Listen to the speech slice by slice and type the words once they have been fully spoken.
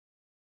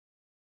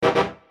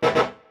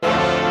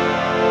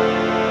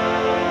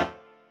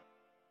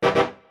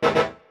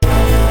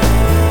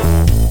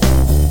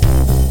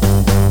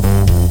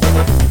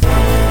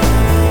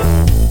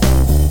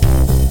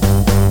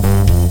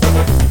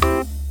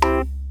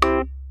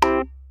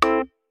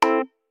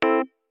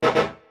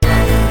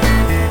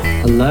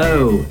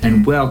Hello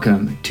and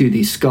welcome to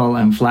the Skull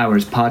and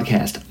Flowers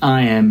podcast.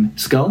 I am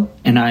Skull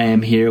and I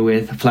am here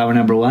with flower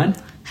number one.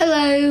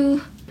 Hello.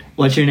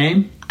 What's your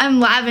name? I'm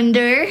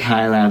Lavender.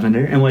 Hi,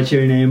 Lavender. And what's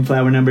your name,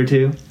 flower number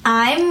two?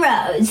 I'm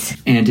Rose.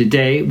 And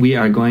today we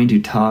are going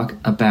to talk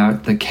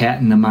about the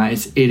cat and the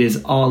mice. It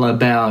is all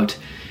about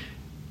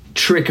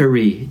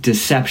trickery,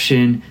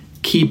 deception,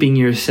 keeping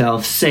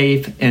yourself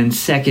safe, and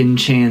second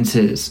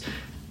chances.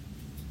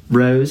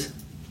 Rose,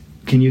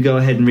 can you go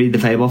ahead and read the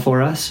fable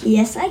for us?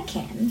 Yes, I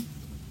can.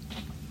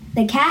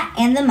 The Cat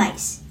and the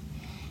Mice.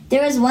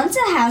 There was once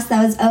a house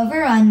that was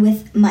overrun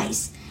with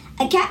mice.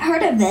 A cat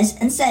heard of this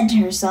and said to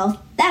herself,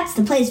 "That's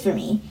the place for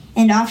me."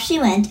 And off she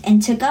went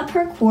and took up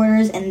her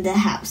quarters in the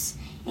house,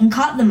 and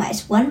caught the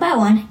mice one by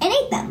one and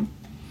ate them.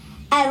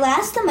 At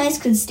last the mice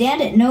could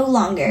stand it no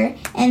longer,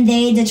 and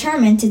they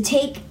determined to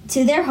take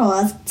to their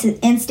holes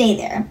and stay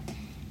there.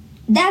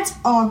 "That's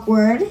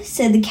awkward,"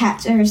 said the cat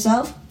to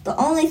herself. "The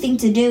only thing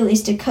to do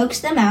is to coax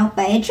them out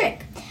by a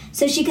trick."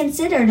 So she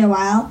considered a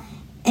while,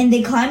 and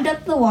they climbed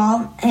up the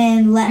wall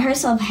and let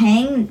herself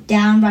hang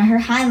down by her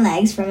hind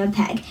legs from a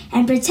peg,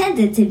 and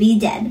pretended to be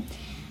dead.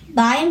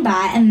 By and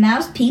by, a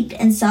mouse peeped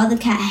and saw the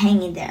cat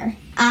hanging there.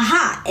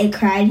 "Aha!" it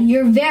cried.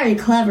 "You're very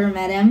clever,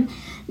 madam,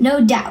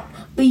 no doubt,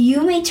 but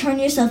you may turn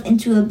yourself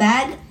into a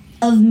bag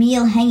of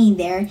meal hanging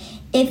there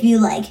if you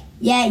like.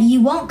 Yet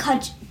you won't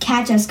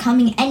catch us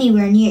coming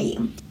anywhere near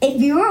you.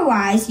 If you are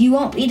wise, you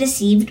won't be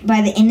deceived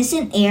by the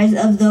innocent airs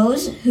of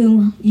those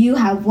whom you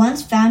have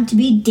once found to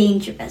be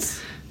dangerous."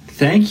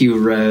 Thank you,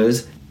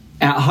 Rose.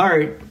 At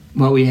heart,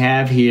 what we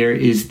have here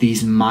is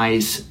these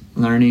mice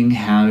learning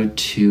how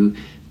to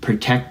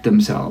protect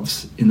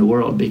themselves in the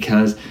world,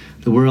 because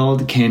the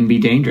world can be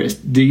dangerous.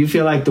 Do you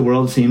feel like the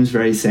world seems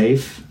very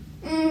safe?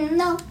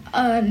 No.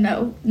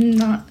 No,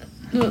 not.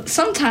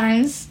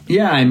 Sometimes.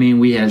 Yeah, I mean,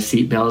 we have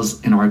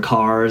seatbelts in our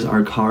cars.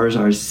 Our cars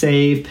are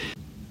safe.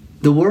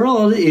 The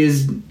world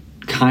is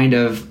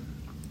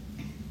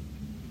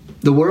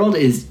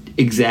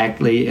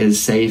exactly as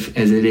safe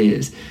as it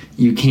is.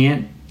 You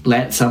can't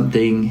let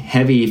something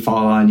heavy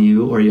fall on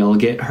you or you'll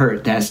get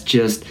hurt. That's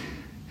just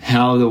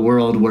how the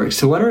world works.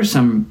 So what are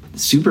some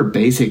super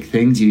basic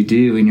things you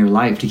do in your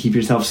life to keep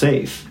yourself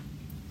safe?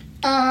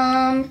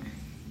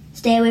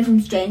 Stay away from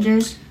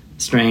strangers.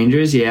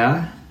 Strangers,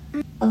 yeah.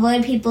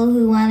 Avoid people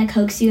who want to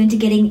coax you into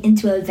getting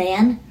into a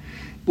van.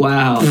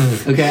 Wow.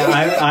 Okay,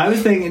 I was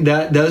thinking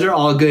that those are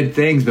all good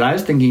things, but I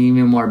was thinking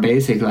even more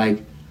basic,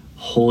 like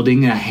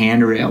holding a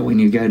handrail when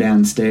you go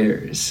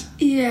downstairs.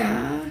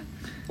 Yeah.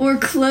 Or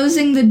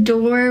closing the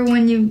door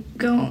when you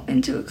go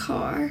into a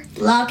car.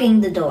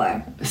 Locking the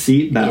door.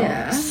 Seatbelts.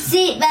 Yeah.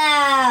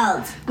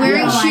 Seatbelt.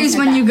 Wearing shoes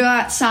when you go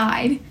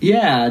outside.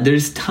 Yeah,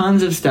 there's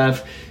tons of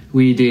stuff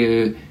we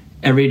do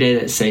every day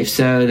that's safe.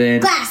 So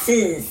then...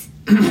 Glasses.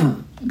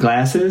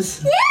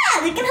 Glasses?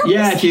 Yeah, they can help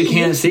Yeah, you if you see.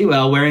 can't see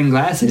well, wearing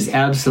glasses,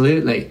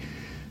 absolutely.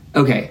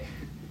 Okay,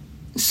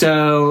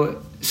 so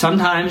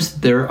sometimes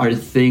there are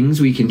things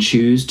we can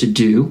choose to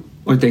do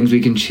or things we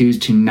can choose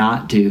to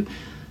not do.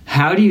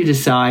 How do you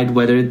decide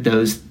whether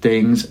those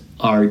things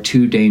are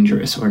too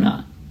dangerous or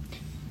not?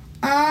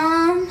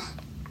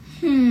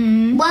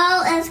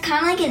 Well, it's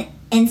kind of like an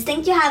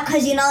instinct you have,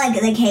 because, you know, like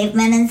the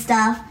cavemen and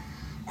stuff,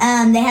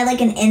 they had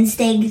like an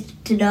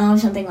instinct to know if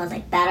something was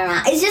like bad or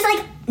not. It's just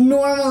like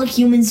normal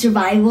human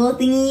survival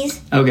thingies.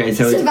 Okay,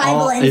 so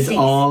Survival it's instincts.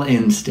 all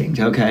instinct,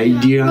 okay?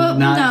 Do you Well,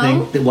 not no.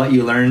 think that what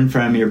you learn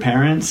from your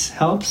parents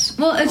helps?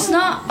 Well, it's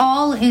not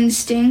all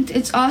instinct.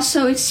 It's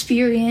also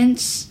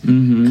experience.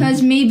 Mm-hmm.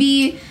 Because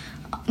maybe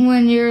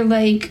when you're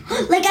like...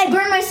 Like I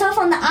burned myself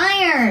on the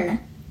iron.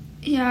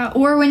 Yeah,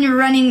 or when you're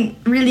running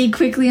really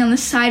quickly on the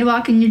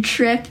sidewalk and you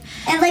trip.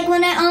 And like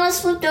when I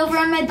almost flipped over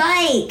on my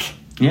bike.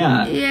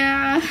 Yeah.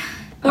 Yeah.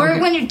 Or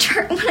Okay. when I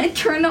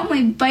turned on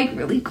my bike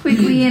really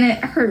quickly and it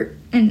hurt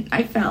and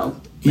I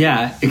fell.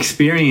 Yeah,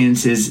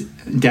 experience is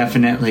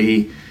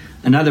definitely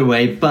another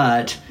way,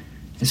 but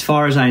as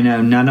far as I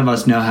know, none of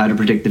us know how to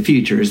predict the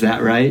future. Is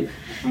that right?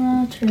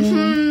 Oh,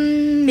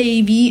 true.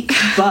 Maybe.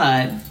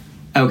 But,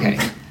 okay,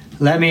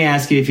 let me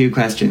ask you a few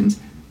questions.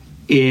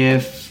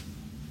 If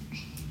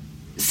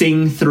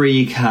Sing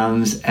 3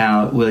 comes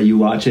out, will you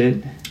watch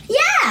it?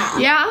 Yeah.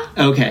 Yeah.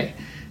 Okay,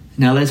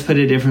 now let's put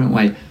it a different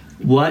way.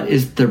 What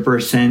is the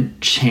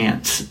 %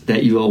 chance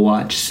that you will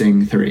watch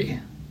Sing 3?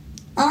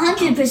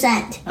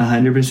 100%.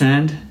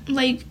 100%?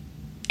 Like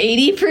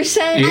 80%?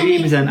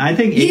 80%? I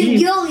think 80%.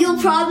 You'll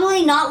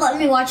probably not let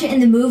me watch it in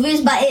the movies,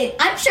 but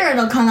I'm sure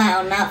it'll come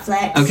out on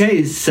Netflix.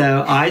 Okay,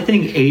 so I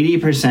think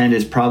 80%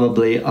 is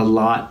probably a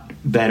lot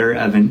better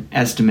of an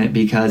estimate,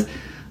 because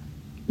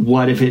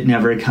what if it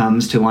never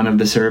comes to one of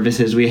the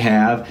services we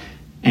have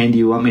and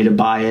you want me to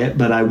buy it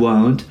but I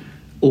won't?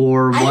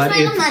 Or I what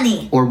just want the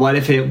money. Or what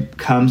if it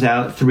comes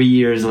out 3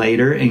 years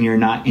later and you're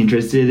not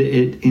interested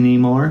in it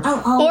anymore?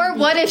 Or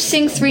what if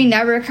Sing 3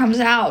 never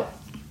comes out?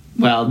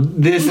 Well,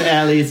 this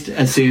at least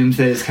assumes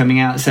that it's coming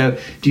out. So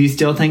do you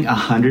still think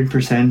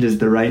 100% is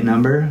the right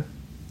number?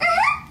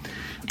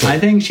 I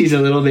think she's a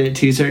little bit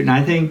too certain.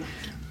 I think,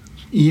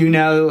 you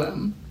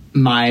know,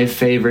 my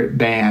favorite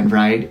band,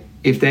 right?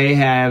 if they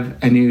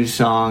have a new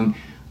song,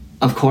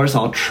 of course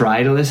I'll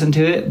try to listen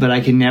to it, but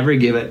I can never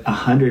give it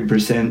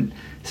 100%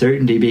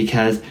 certainty,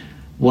 because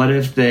what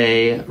if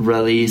they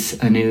release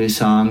a new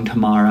song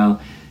tomorrow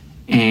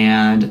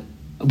and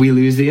we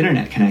lose the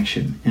internet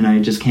connection and I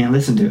just can't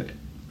listen to it?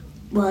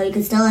 Well, you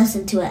can still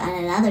listen to it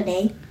on another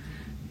day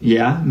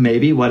Yeah,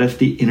 maybe. What if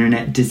the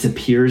internet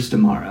disappears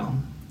tomorrow?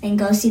 and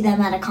go see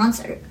them at a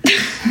concert.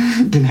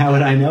 Then how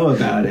would I know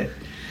about it?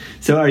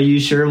 So are you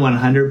sure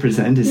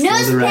 100% is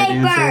still the right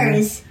answer?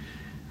 Newspapers!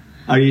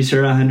 Are you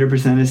sure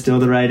 100% is still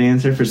the right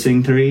answer for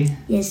Sing 3?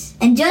 Yes.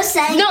 And just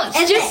say... No,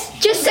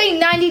 just say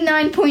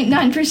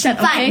 99.9%,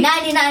 okay? Fine,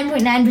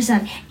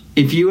 99.9%.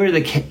 If you were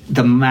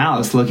the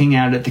mouse looking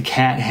out at the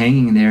cat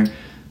hanging there,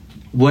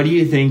 what do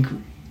you think...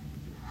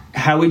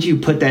 How would you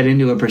put that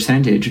into a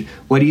percentage?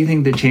 What do you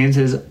think the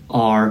chances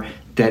are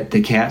that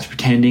the cat's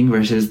pretending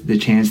versus the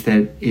chance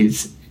that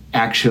it's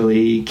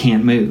actually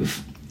can't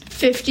move?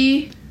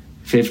 50.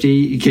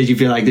 50? Because you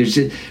feel like there's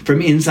just...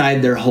 From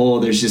inside their hole,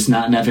 there's just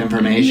not enough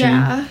information?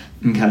 Yeah.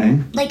 Okay.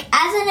 Like,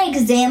 as an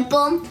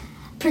example,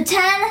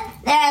 pretend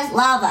there's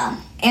lava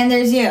and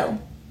there's you.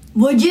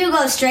 Would you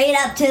go straight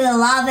up to the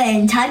lava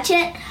and touch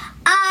it?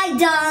 I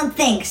don't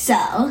think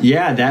so.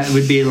 Yeah, that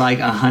would be like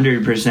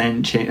 100%,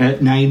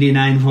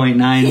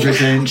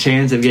 99.9%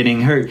 chance of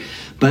getting hurt.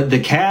 But the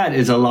cat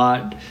is a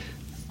lot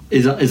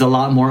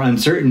more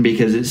uncertain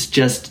because it's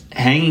just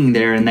hanging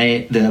there, and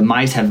the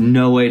mice have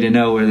no way to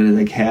know whether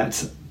the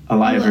cat's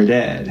alive or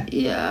dead.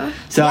 Yeah.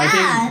 So I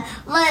Yeah,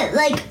 but,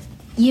 like,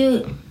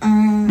 you...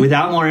 think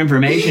without more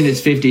information, it's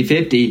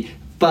 50-50.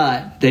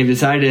 But they've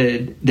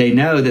decided they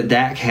know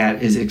that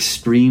cat is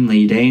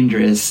extremely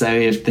dangerous. So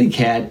if the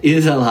cat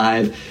is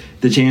alive,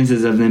 the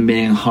chances of them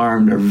being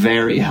harmed are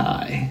very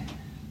high.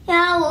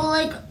 Yeah, well,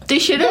 like... They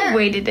should have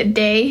waited a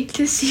day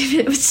to see if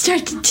it would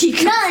start to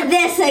decompose. Not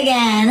this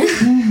again.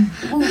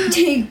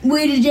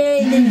 Wait a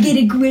day and then get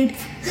a grip.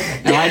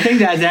 And I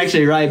think that's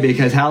actually right,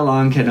 because how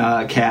long can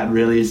a cat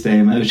really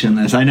stay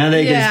motionless? I know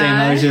they can stay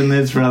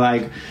motionless for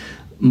like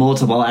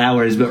multiple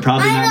hours, but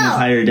probably not an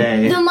entire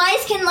day. The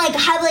mice can like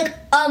have like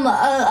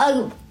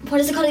what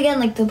is it called again?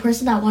 Like the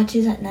person that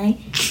watches at night?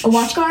 A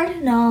watch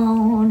guard?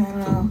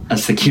 No. A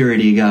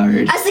security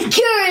guard. A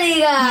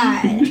security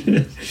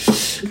guard.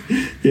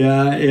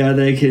 Yeah,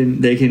 they can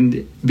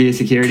be a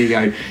security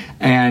guard.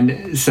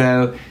 And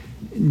so,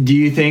 do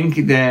you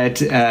think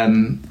that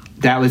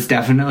that was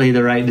definitely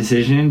the right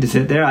decision to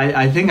sit there?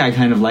 I think I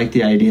kind of like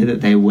the idea that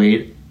they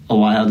wait a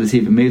while to see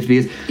if it moves,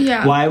 because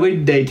why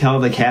would they tell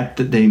the cat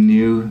that they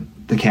knew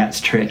the cat's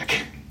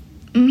trick?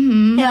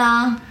 Mm-hmm.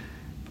 Yeah.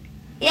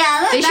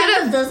 Yeah, they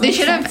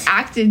should have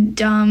acted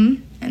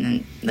dumb and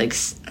then like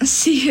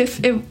see if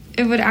it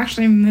would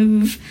actually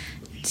move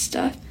and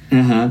stuff.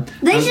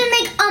 They should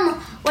make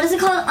what is it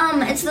called?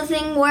 It's the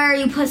thing where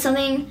you put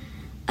something,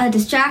 a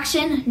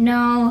distraction.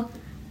 No,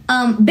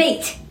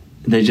 bait.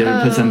 They should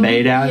have put some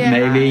bait out,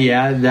 maybe.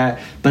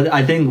 That. But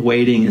I think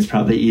waiting is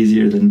probably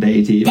easier than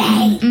bait. Bait.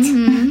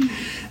 Mm-hmm.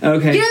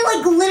 Okay. You're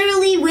like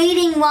literally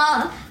waiting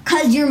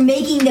because you're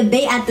making the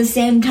bait at the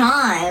same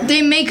time.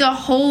 They make a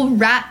whole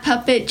rat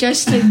puppet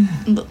just to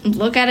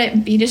look at it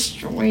and be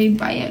destroyed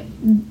by a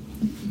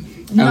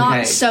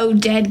not so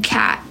dead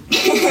cat.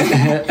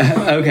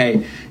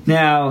 Okay.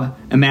 Now,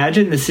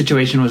 imagine the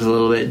situation was a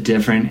little bit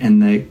different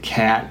and the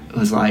cat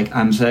was like,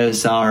 I'm so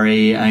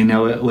sorry. I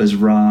know it was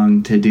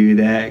wrong to do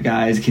that.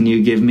 Guys, can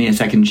you give me a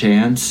second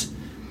chance?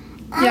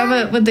 Yeah,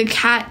 but would the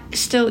cat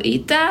still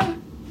eat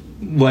them?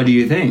 What do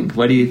you think?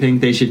 What do you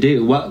think they should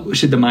do? What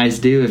should the mice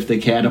do if the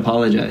cat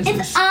apologizes?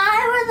 If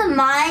I were the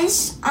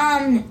mice,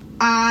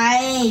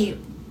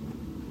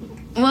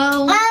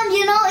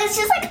 you know, it's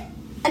just like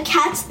a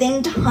cat's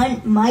thing to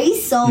hunt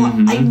mice, so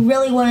I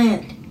really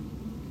wouldn't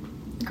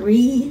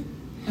agree.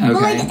 Okay.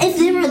 But like, if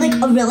they were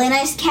like a really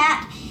nice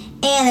cat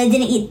and they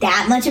didn't eat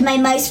that much of my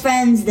mice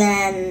friends,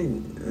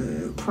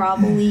 then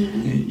probably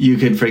you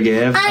could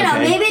forgive. I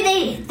don't know.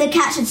 Maybe the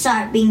cat should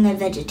start being a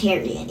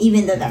vegetarian,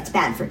 even though that's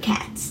bad for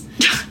cats.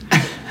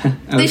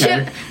 They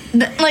should,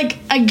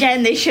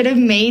 again, they should have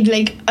made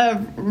like a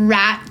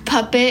rat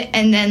puppet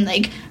and then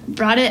like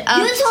brought it up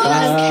to the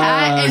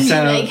cat and be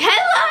like,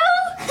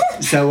 hello.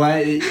 So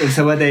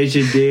what they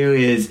should do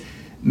is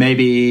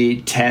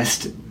maybe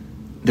test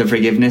the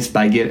forgiveness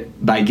by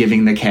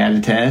giving the cat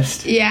a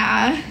test.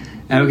 Yeah.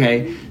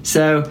 Okay.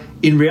 So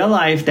in real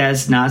life,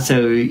 that's not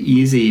so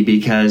easy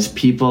because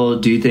people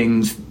do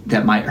things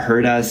that might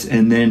hurt us,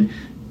 and then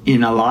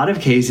in a lot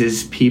of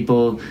cases,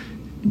 people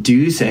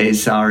do say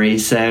sorry.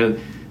 So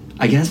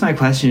I guess my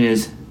question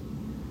is,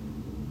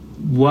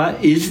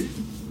 what is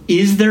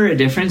there a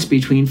difference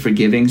between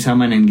forgiving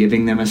someone and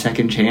giving them a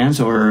second chance,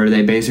 or are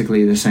they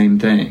basically the same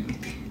thing?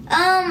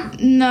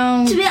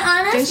 No. To be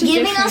honest,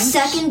 giving a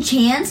second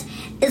chance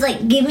is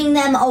like giving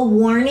them a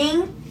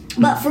warning,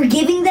 but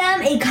forgiving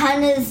them, it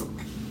kind of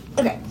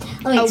okay.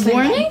 Let me explain. A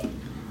warning?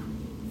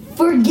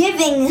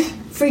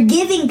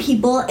 Forgiving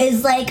people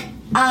is like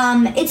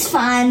it's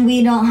fine.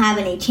 We don't have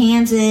any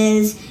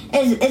chances.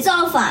 It's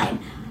all fine.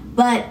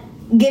 But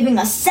giving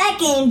a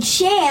second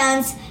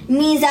chance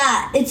means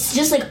that it's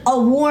just like a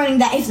warning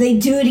that if they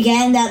do it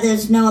again, that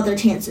there's no other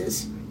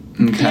chances.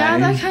 Okay. Yeah,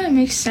 that kind of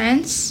makes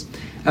sense.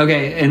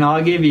 Okay, and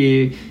I'll give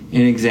you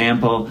an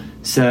example.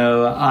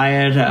 So I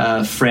had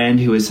a friend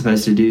who was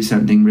supposed to do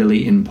something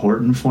really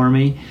important for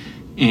me,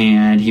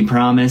 and he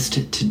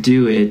promised to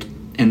do it,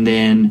 and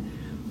then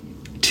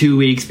 2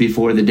 weeks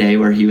before the day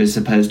where he was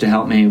supposed to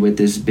help me with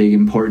this big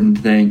important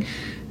thing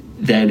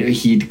that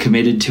he'd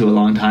committed to a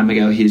long time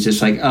ago, he's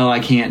just like, oh, I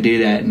can't do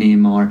that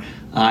anymore.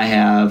 I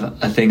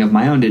have a thing of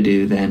my own to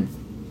do then.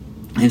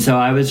 And so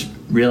I was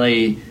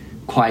really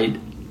quite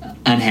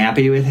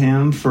unhappy with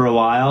him for a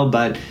while,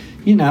 but,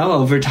 you know,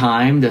 over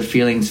time the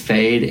feelings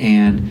fade,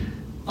 and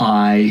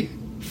I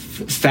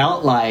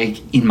felt like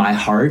in my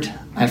heart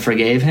I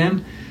forgave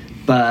him,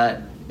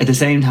 but at the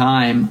same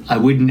time I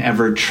wouldn't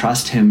ever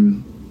trust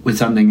him with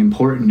something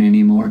important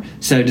anymore.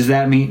 So does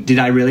that mean, did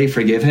I really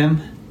forgive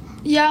him?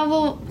 Yeah,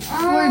 well,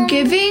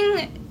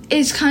 forgiving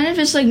is kind of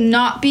just like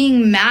not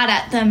being mad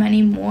at them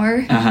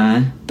anymore.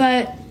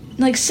 But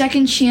like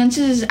second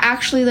chances is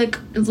actually like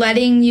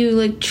letting you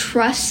like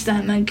trust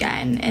them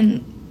again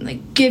and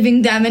like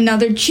giving them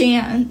another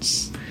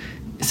chance.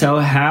 So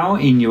how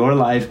in your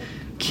life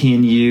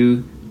can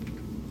you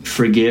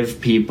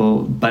forgive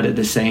people but at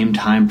the same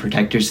time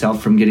protect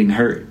yourself from getting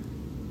hurt?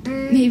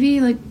 Maybe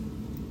like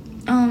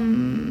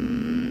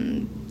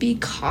be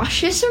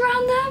cautious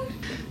around them.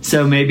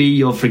 So maybe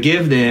you'll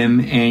forgive them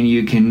and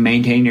you can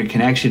maintain your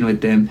connection with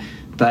them,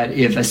 but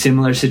if a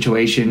similar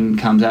situation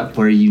comes up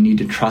where you need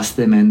to trust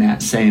them in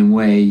that same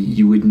way,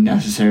 you wouldn't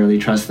necessarily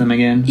trust them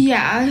again?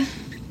 Yeah.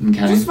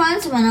 Okay. Just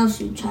find someone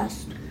else you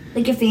trust,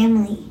 like your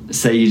family.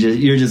 So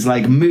you're just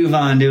like, move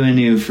on to a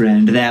new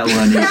friend. That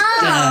one is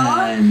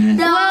done.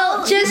 No,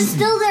 well, you're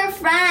still their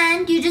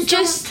friend. You just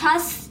don't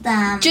trust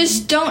them.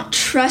 Just don't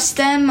trust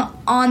them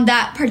on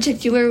that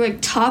particular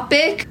like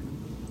topic.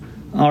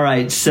 All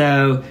right,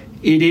 so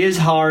it is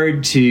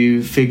hard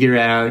to figure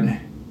out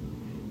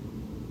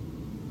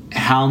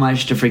how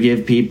much to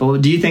forgive people.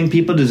 Do you think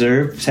people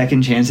deserve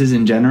second chances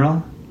in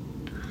general?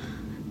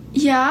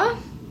 Yeah,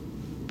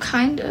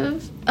 kind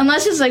of.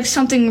 Unless it's like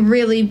something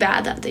really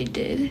bad that they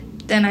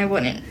did, then I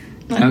wouldn't.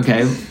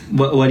 Okay,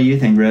 what do you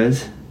think,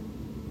 Rose?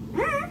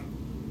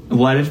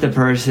 What if the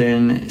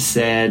person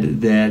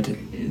said that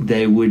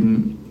they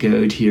wouldn't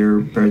go to your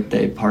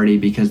birthday party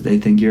because they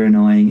think you're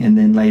annoying, and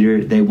then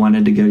later they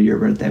wanted to go to your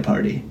birthday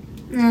party?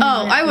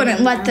 Oh, I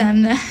wouldn't let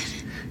them.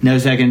 No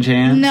second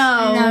chance?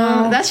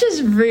 No, that's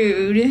just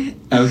rude.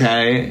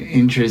 Okay,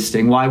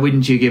 interesting. Why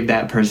wouldn't you give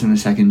that person a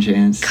second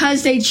chance?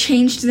 Because they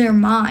changed their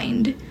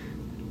mind.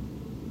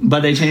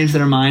 But they changed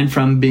their mind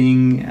from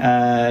being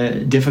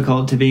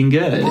difficult to being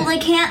good. Well, they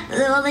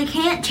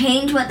can't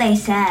change what they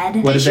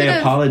said. What if they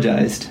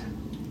apologized?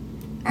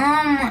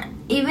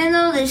 Even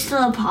though they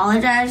still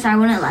apologized, I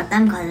wouldn't let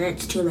them because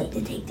it's too late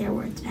to take their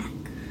words back.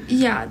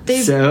 Yeah,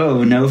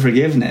 so no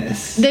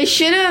forgiveness. They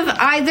should have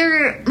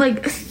either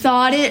like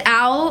thought it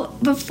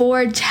out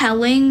before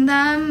telling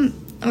them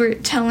or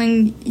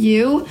telling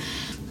you.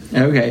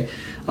 Okay,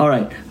 all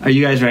right. Are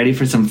you guys ready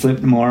for some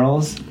flipped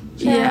morals?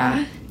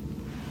 Yeah.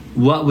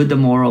 What would the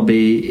moral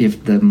be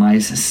if the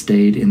mice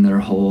stayed in their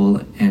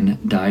hole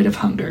and died of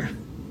hunger?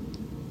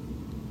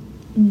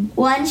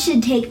 One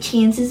should take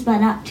chances, but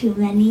not too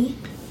many.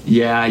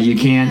 Yeah, you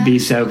can't be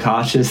so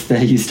cautious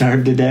that you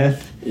starve to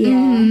death. Yeah.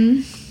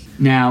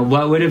 Mm-hmm. Now,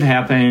 what would have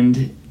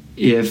happened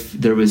if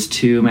there was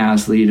two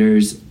mouse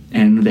leaders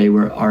and they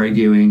were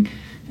arguing,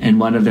 and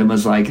one of them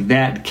was like,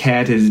 that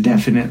cat is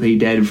definitely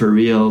dead for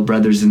real,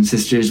 brothers and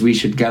sisters. We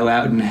should go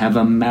out and have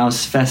a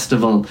mouse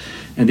festival.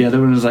 And the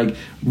other one was like,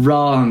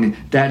 wrong.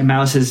 That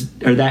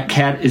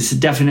cat is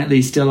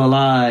definitely still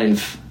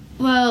alive.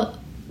 Well,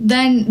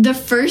 then the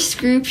first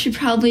group should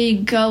probably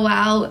go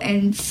out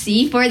and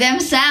see for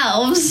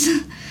themselves.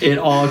 It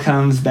all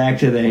comes back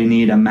to they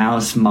need a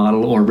mouse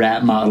model or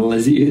rat model,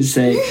 as you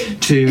say,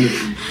 to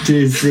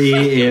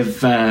see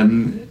if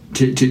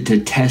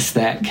to test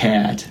that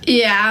cat.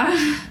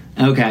 Yeah.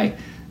 Okay.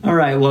 All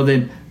right. Well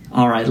then.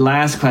 All right.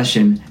 Last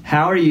question.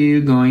 How are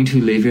you going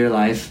to live your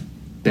life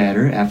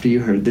better after you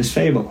heard this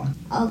fable?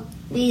 I'll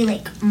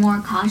be more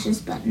cautious,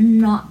 but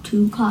not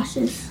too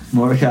cautious.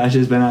 More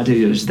cautious, but not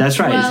too cautious. That's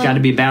right. Well, it's got to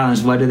be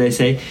balanced. What do they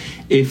say?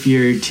 If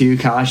you're too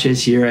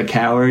cautious, you're a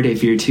coward.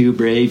 If you're too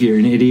brave, you're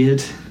an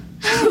idiot.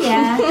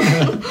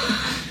 Yeah.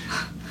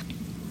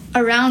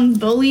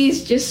 Around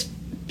bullies, just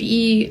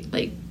be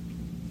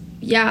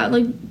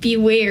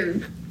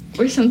beware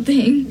or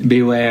something.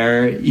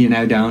 Beware,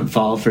 don't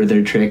fall for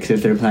their tricks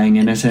if they're playing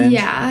innocent.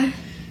 Yeah.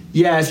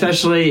 Yeah,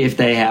 especially if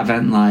they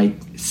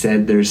haven't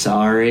said they're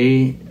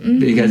sorry,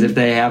 because if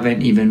they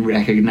haven't even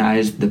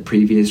recognized the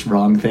previous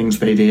wrong things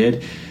they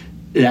did,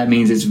 that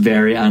means it's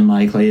very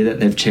unlikely that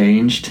they've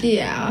changed.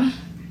 Yeah.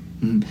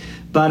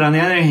 But on the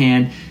other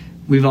hand,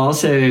 we've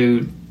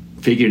also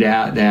figured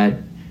out that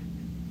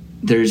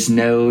there's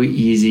no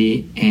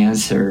easy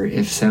answer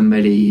if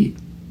somebody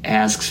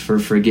asks for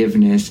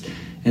forgiveness,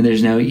 and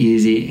there's no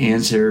easy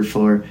answer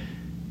for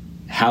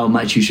how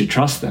much you should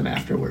trust them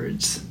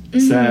afterwards.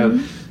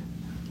 So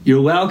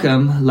You're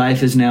welcome.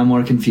 Life is now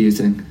more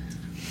confusing.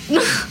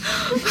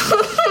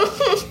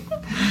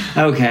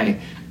 Okay,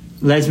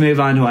 let's move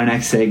on to our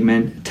next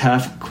segment,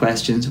 Tough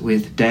Questions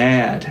with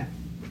Dad.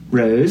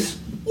 Rose?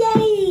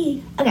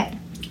 Yay! Okay,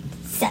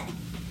 so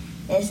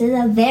this is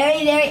a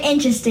very, very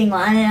interesting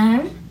one,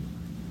 and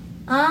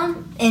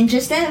I'm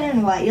interested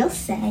in what you'll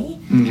say.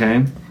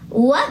 Okay.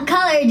 What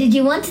color did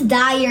you want to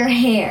dye your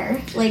hair?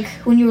 Like,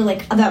 when you were,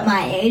 like, about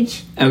my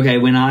age? Okay,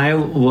 when I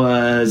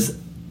was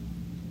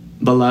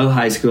below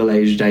high school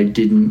age, I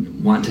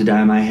didn't want to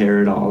dye my hair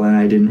at all, and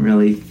I didn't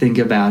really think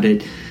about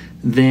it.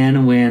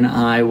 Then when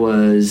I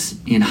was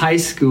in high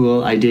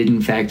school, I did,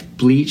 in fact,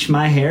 bleach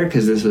my hair,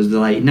 because this was the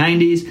late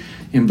 90s,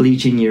 and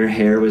bleaching your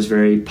hair was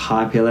very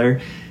popular.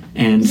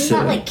 And Isn't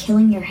that, like,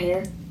 killing your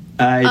hair?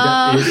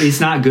 It's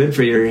not good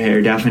for your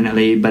hair,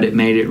 definitely, but it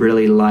made it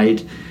really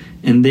light.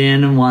 And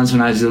then once when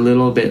I was a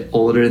little bit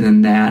older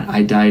than that,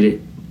 I dyed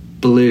it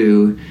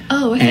blue.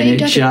 Oh, and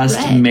it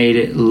just made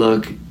it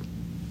look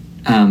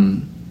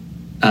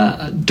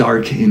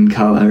dark in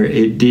color.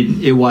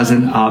 It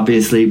wasn't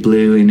obviously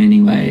blue in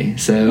any way.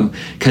 So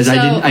because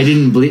I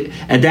didn't bleach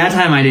at that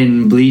time, I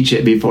didn't bleach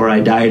it before I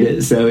dyed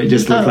it, so it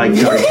just looked like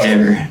dark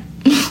hair.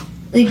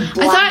 Like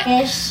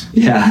blackish.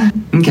 Yeah.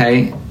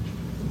 Okay.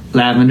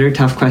 Lavender,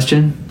 tough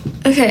question.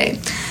 Okay.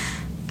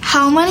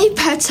 How many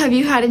pets have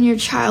you had in your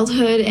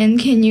childhood, and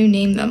can you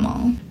name them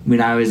all? When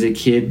I was a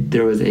kid,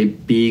 there was a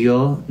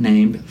beagle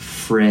named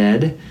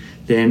Fred.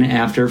 Then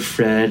after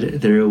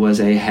Fred, there was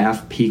a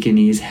half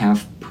Pekingese,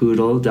 half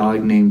poodle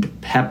dog named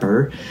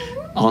Pepper,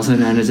 also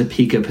known as a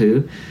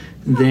peekapoo.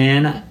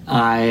 Then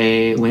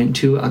I went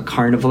to a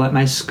carnival at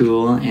my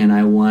school, and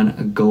I won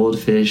a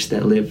goldfish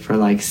that lived for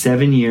like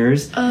 7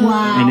 years.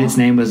 Wow. And its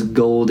name was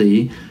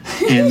Goldie.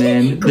 And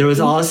then there was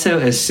also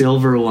a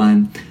silver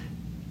one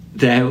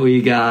that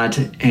we got,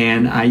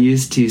 and I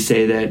used to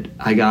say that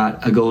I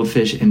got a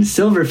goldfish and a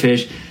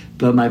silverfish,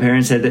 but my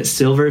parents said that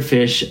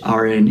silverfish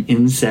are an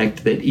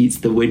insect that eats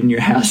the wood in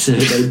your house, so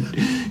they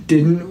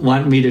didn't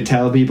want me to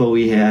tell people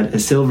we had a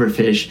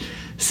silverfish.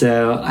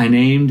 So I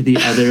named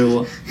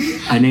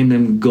I named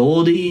them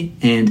Goldie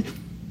and,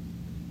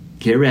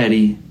 get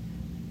ready,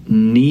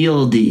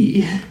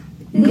 Neildy.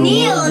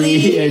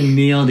 Goldie and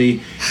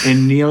Neildy.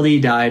 And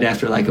Neildy died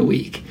after like a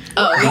week.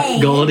 Oh.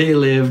 Goldie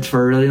lived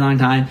for a really long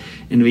time,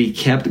 and we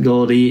kept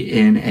Goldie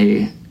in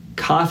a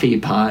coffee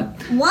pot.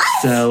 What?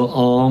 So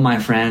all my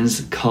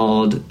friends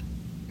called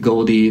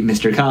Goldie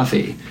Mr.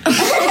 Coffee.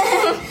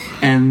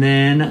 And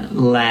then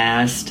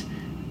last,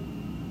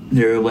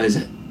 there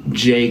was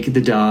Jake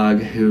the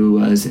dog, who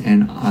was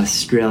an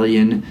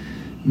Australian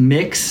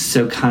mix,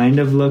 so kind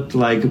of looked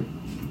like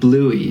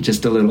Bluey,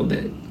 just a little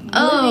bit.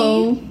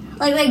 Oh.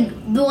 Like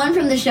the one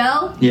from the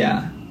show?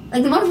 Yeah.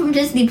 Like the one from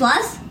Disney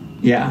Plus?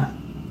 Yeah.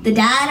 The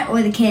dad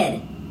or the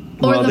kid?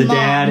 Well, Or the the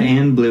dad mom.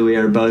 and Bluey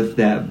are both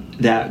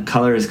that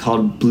color is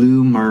called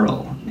Blue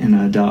Merle in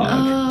a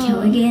dog.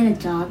 Can we get a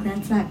dog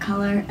that's that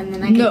color? And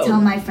then I can tell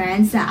my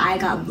friends that I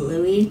got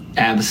Bluey?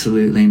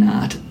 Absolutely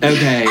not.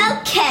 Okay.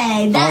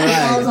 Okay,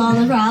 that solves all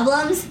the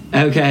problems.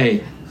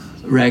 Okay.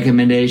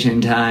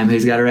 Recommendation time.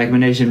 Who's got a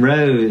recommendation?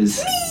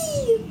 Rose.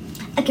 Me!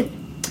 Okay,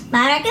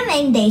 my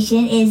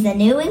recommendation is the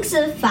New Wings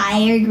of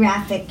Fire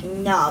graphic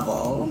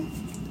novel.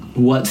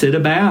 What's it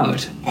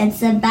about?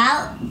 It's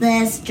about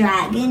this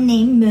dragon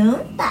named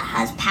Moon that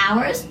has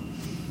powers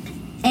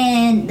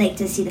and like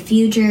to see the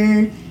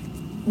future,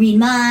 read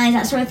minds,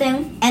 that sort of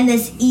thing. And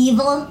this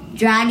evil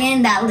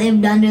dragon that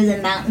lived under the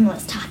mountain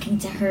was talking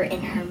to her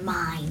in her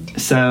mind.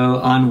 So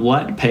on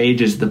what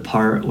page is the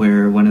part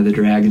where one of the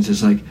dragons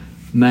is like,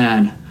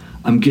 man,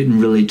 I'm getting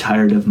really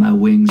tired of my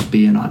wings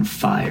being on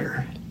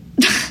fire?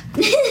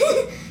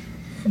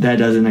 That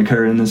doesn't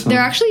occur in this one?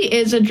 There actually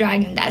is a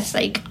dragon that's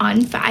like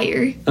on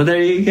fire. Oh,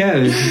 there you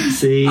go.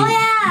 See? Oh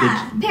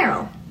yeah,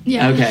 Peril.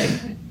 Yeah. Okay.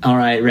 All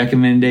right.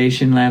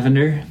 Recommendation,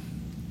 Lavender?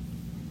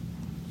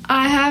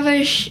 I have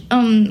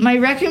my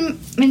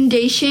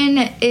recommendation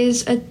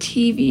is a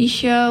TV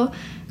show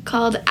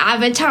called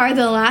Avatar: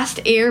 The Last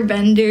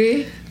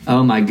Airbender.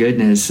 Oh my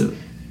goodness.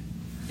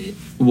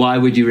 Why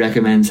would you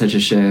recommend such a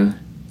show?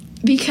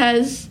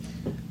 Because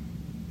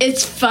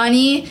it's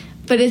funny,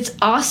 but it's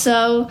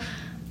also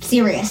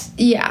serious.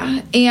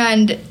 Yeah,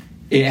 and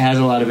it has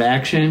a lot of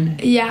action?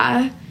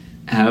 Yeah.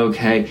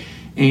 Okay.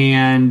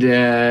 And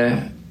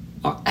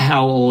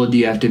how old do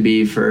you have to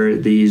be for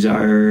these?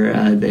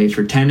 Are they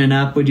for 10 and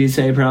up, would you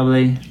say,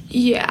 probably?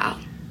 Yeah.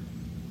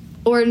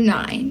 Or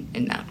 9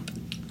 and up.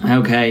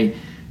 Okay.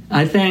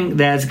 I think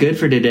that's good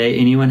for today.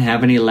 Anyone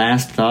have any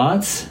last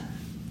thoughts?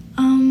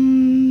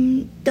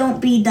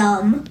 Don't be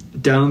dumb.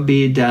 Don't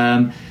be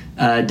dumb.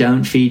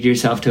 Don't feed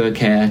yourself to a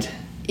cat.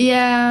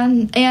 Yeah,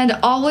 and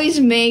always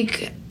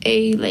make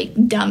a like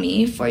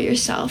dummy for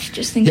yourself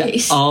just in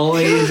case.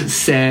 Always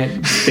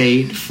set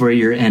bait for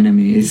your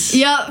enemies.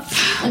 Yep.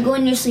 Like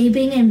when you're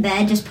sleeping in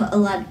bed, just put a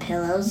lot of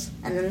pillows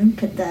and then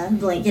put the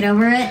blanket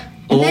over it.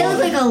 It may look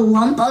like a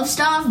lump of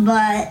stuff,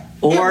 but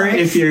or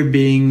if you're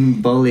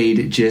being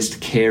bullied, just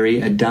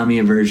carry a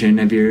dummy version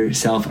of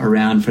yourself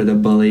around for the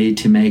bully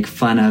to make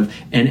fun of,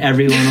 and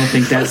everyone will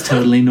think that's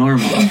totally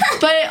normal.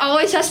 But it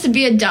always has to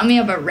be a dummy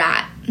of a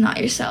rat,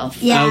 not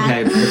yourself. Yeah.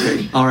 Okay,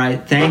 perfect. All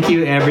right. Thank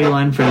you,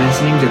 everyone, for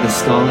listening to the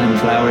Skull and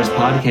Flowers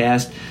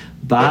podcast.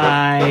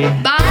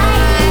 Bye.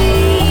 Bye.